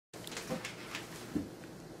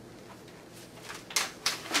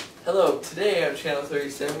Hello, today on Channel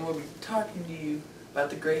 37 we'll be talking to you about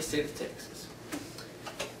the great state of Texas.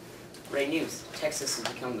 Great news. Texas has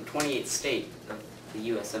become the 28th state of the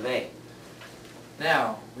US of A.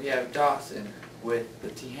 Now, we have Dawson with the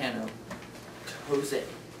Tejano Jose.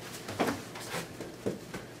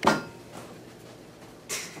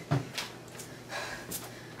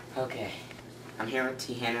 Okay, I'm here with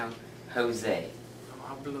Tejano Jose. No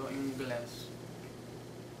hablo inglés.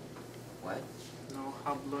 What? No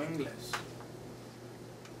hablo inglés.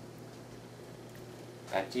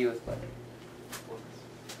 Back to you with what?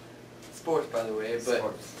 Sports, by the way, but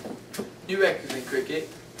Sports. new records in cricket.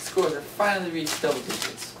 Scores have finally reached double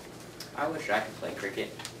digits. I wish I could play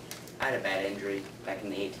cricket. I had a bad injury back in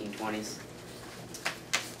the 1820s.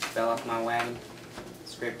 Fell off my wagon,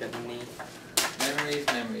 scraped up my knee. Memories,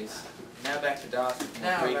 memories. Now back to Dawson.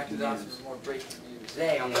 For more breaking news.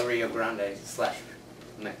 Today on the Rio Grande /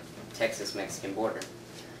 Texas-Mexican border,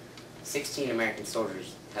 16 American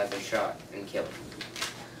soldiers have been shot and killed.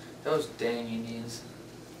 Those dang Indians.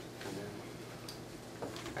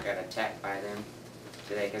 I got attacked by them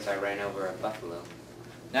today because I ran over a buffalo.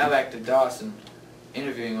 Now back to Dawson,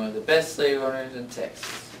 interviewing one of the best slave owners in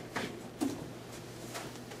Texas.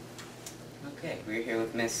 Okay, we're here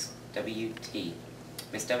with Miss W.T.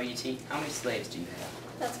 Miss W.T., how many slaves do you have?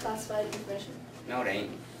 That's classified information. No, it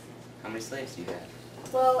ain't. How many slaves do you have?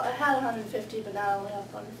 Well, I had 150, but now I only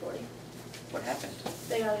have 140. What happened?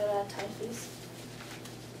 They gotta go to time fees.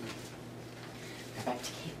 Back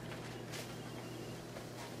to you.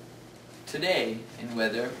 Today, in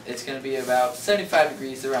weather, it's going to be about 75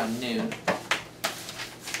 degrees around noon.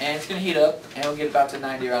 And it's going to heat up, and we'll get about to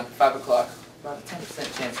 90 around 5 o'clock. About a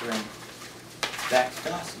 10% chance of rain. Back to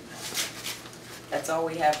Dawson. That's all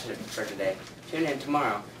we have for today. Tune in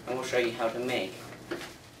tomorrow, and we'll show you how to make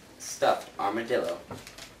stuffed armadillo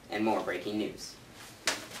and more breaking news.